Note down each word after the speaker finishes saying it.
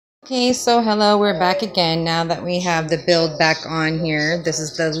Okay, so hello, we're back again now that we have the build back on here. This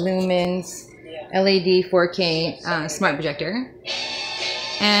is the Lumens LED 4K smart projector.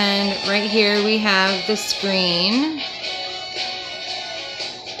 And right here we have the screen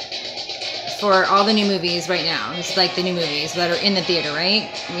for all the new movies right now. It's like the new movies that are in the theater,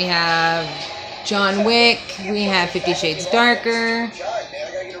 right? We have John Wick, we have 50 Shades Darker.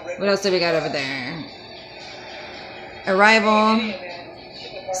 What else do we got over there? Arrival.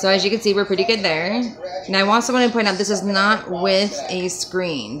 So as you can see, we're pretty good there. Now I also want to point out this is not with a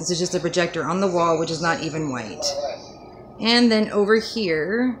screen. This is just a projector on the wall, which is not even white. And then over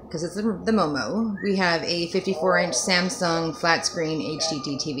here, because it's the Momo, we have a 54-inch Samsung flat screen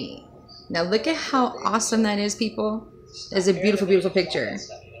HDD TV. Now look at how awesome that is, people. It's a beautiful, beautiful picture.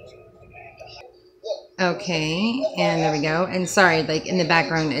 Okay, and there we go. And sorry, like in the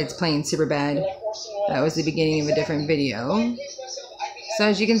background, it's playing super bad. That was the beginning of a different video. So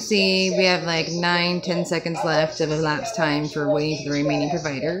as you can see, we have like 9-10 seconds left of elapsed time for waiting for the remaining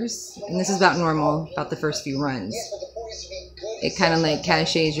providers. And this is about normal, about the first few runs. It kind of like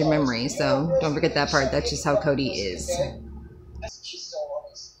caches your memory, so don't forget that part. That's just how Cody is. Are you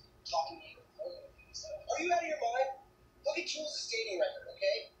out of your mind? Look at Jules' dating record,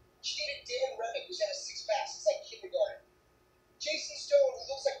 okay? She dated Dan Remick, who's had a six-pack since like kindergarten. Jason Stone, who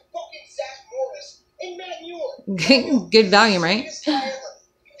looks like fucking Zach Morris, and Matt Muir. Good volume, right?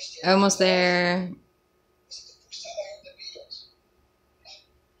 Almost there.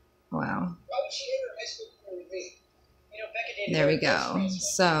 Wow. There we go.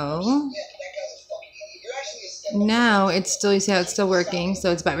 So now it's still, you see how it's still working.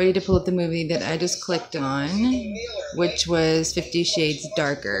 So it's about ready to pull up the movie that I just clicked on, which was 50 Shades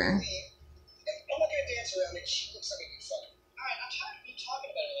Darker.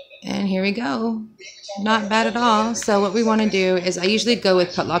 And here we go. Not bad at all. So what we want to do is, I usually go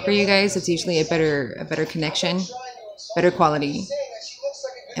with Putlocker, you guys. It's usually a better connection, better quality.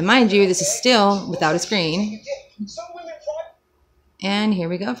 And mind you, this is still without a screen. And here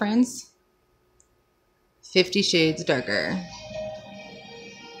we go, friends. 50 Shades Darker.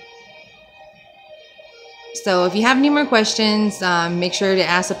 So if you have any more questions, make sure to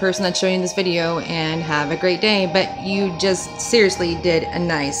ask the person that's showing you this video, and have a great day. But you just seriously did a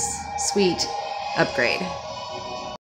nice, sweet upgrade.